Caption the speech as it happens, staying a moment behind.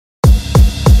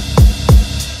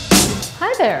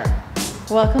Hi there.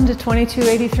 Welcome to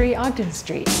 2283 Ogden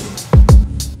Street.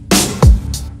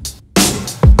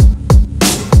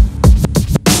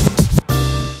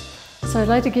 So I'd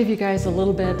like to give you guys a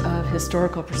little bit of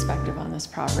historical perspective on this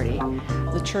property.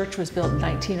 The church was built in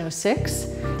 1906,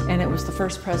 and it was the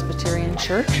first Presbyterian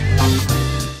church.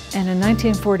 And in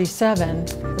 1947,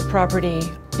 the property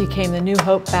became the New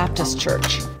Hope Baptist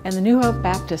Church. And the New Hope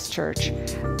Baptist Church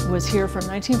was here from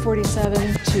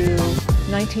 1947 to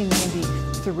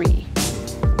 1993.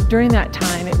 During that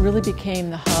time, it really became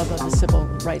the hub of the civil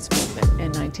rights movement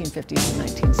in 1950s and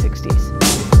 1960s.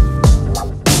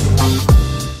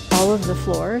 All of the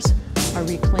floors are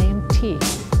reclaimed teak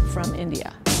from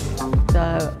India.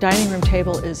 The dining room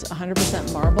table is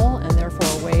 100% marble and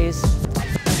therefore weighs,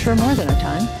 I'm sure, more than a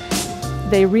ton.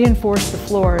 They reinforced the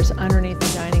floors underneath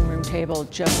the dining room table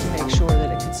just to make sure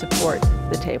that it could support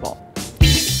the table.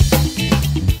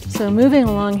 So moving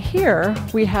along here,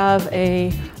 we have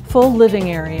a full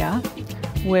living area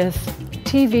with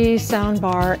TV, sound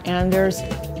bar, and there's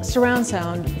surround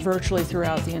sound virtually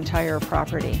throughout the entire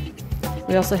property.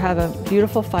 We also have a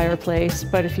beautiful fireplace,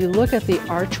 but if you look at the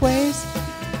archways,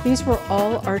 these were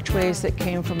all archways that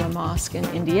came from a mosque in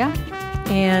India.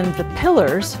 And the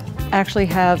pillars actually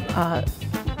have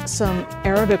some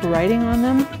Arabic writing on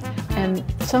them, and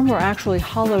some were actually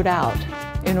hollowed out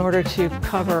in order to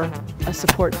cover a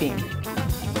support beam.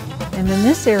 And then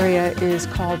this area is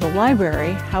called the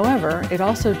library. However, it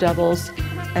also doubles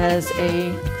as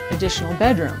an additional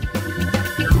bedroom.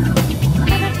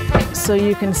 So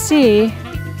you can see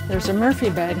there's a Murphy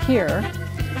bed here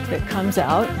that comes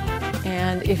out,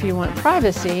 and if you want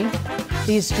privacy,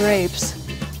 these drapes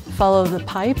follow the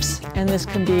pipes, and this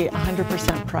can be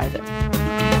 100% private.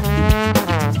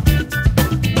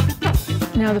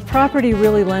 Now the property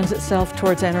really lends itself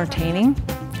towards entertaining,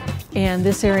 and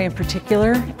this area in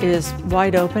particular is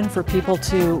wide open for people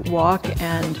to walk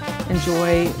and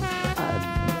enjoy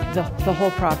the whole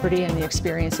property and the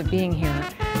experience of being here.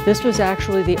 This was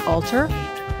actually the altar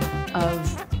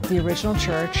of the original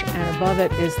church, and above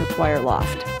it is the choir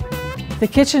loft. The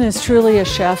kitchen is truly a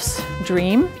chef's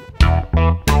dream.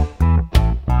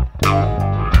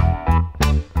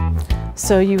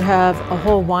 So you have a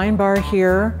whole wine bar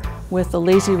here with the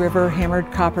Lazy River hammered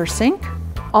copper sink.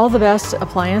 All the best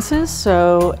appliances,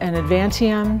 so an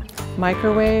Advantium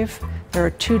microwave. There are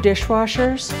 2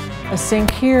 dishwashers, a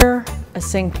sink here, a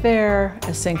sink there,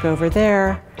 a sink over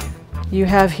there. You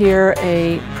have here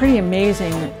a pretty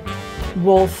amazing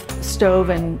Wolf stove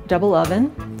and double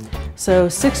oven. So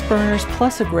 6 burners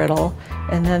plus a griddle,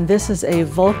 and then this is a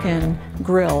Vulcan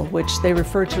grill, which they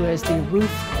refer to as the Ruth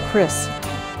Chris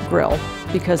grill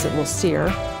because it will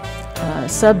sear.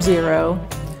 Sub-zero,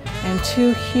 and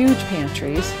 2 huge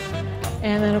pantries.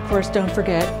 And then of course, don't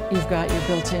forget, you've got your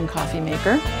built-in coffee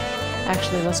maker.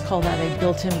 Actually, let's call that a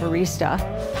built-in barista.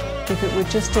 If it would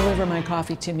just deliver my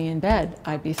coffee to me in bed,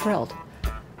 I'd be thrilled.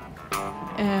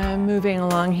 And moving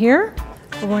along here,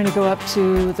 we're going to go up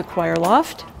to the choir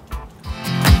loft.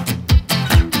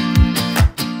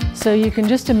 So you can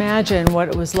just imagine what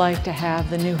it was like to have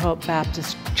the New Hope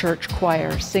Baptist Church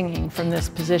choir singing from this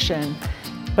position.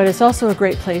 But it's also a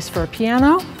great place for a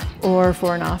piano or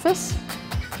for an office.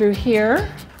 Through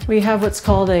here, we have what's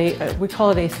called we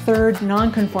call it a third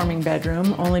non-conforming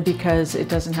bedroom, only because it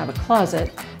doesn't have a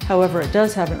closet. However, it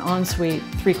does have an ensuite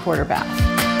 3/4 bath.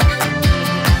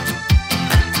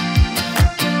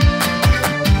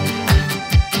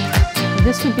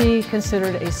 This would be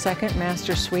considered a second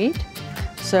master suite.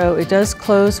 So it does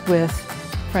close with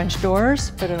French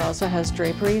doors, but it also has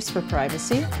draperies for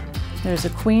privacy. There's a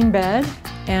queen bed,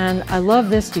 and I love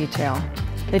this detail.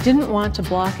 They didn't want to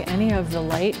block any of the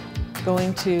light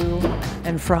going to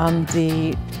and from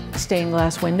the stained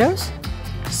glass windows,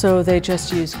 so they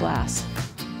just used glass.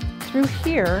 Through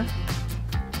here,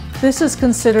 this is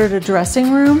considered a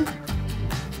dressing room,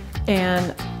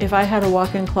 and if I had a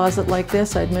walk-in closet like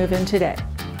this, I'd move in today.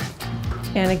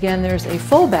 And again, there's a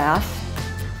full bath,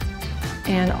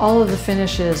 and all of the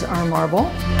finishes are marble.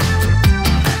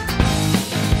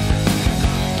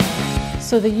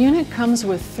 So the unit comes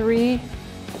with 3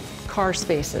 car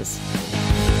spaces.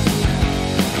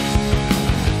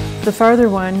 The farther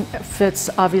one fits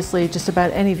obviously just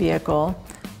about any vehicle.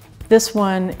 This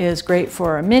one is great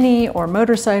for a Mini or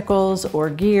motorcycles or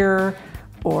gear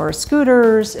or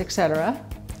scooters, etc.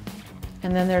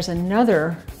 And then there's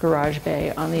another garage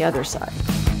bay on the other side.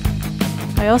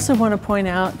 I also want to point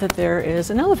out that there is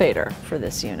an elevator for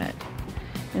this unit.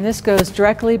 And this goes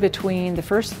directly between the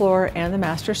first floor and the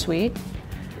master suite,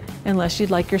 unless you'd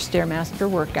like your Stairmaster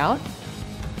workout.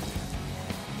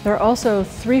 There are also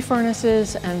 3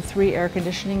 furnaces and 3 air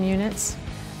conditioning units.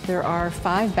 There are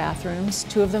 5 bathrooms.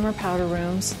 2 of them are powder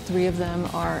rooms. 3 of them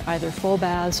are either full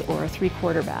baths or a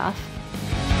 3/4 bath.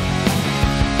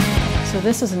 So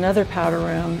this is another powder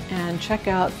room, and check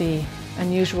out the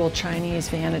unusual Chinese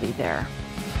vanity there.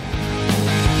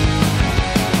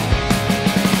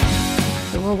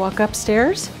 So we'll walk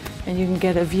upstairs and you can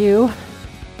get a view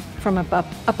from up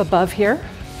above here.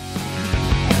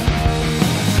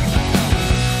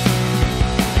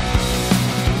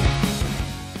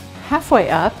 Halfway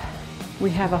up,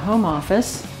 we have a home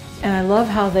office, and I love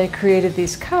how they created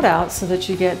these cutouts so that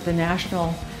you get the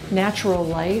natural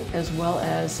light as well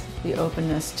as the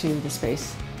openness to the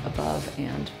space above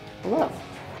and below.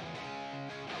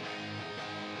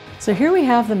 So here we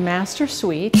have the master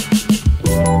suite.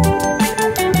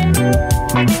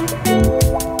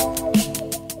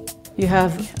 You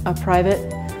have a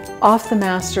private off the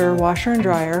master washer and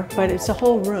dryer, but it's a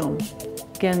whole room.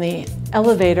 Again, the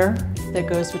elevator that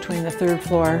goes between the 3rd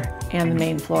floor and the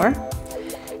main floor,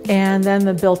 and then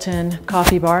the built-in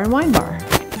coffee bar and wine bar.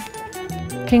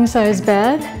 King-size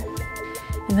bed,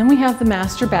 and then we have the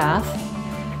master bath.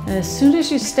 And as soon as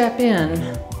you step in,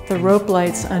 the rope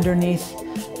lights underneath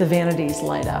the vanities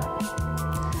light up.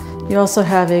 You also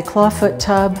have a clawfoot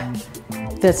tub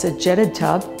that's a jetted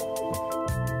tub,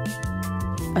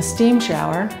 a steam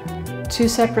shower, 2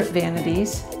 separate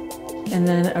vanities, and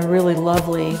then a really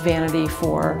lovely vanity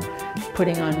for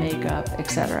putting on makeup,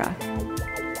 etc.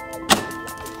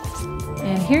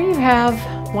 And here you have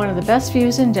one of the best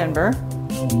views in Denver.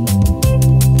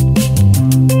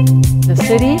 The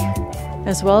city,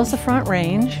 as well as the Front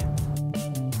Range.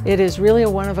 It is really a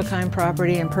one-of-a-kind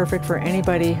property and perfect for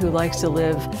anybody who likes to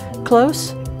live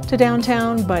close to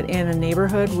downtown, but in a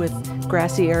neighborhood with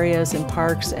grassy areas and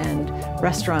parks and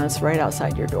restaurants right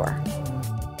outside your door.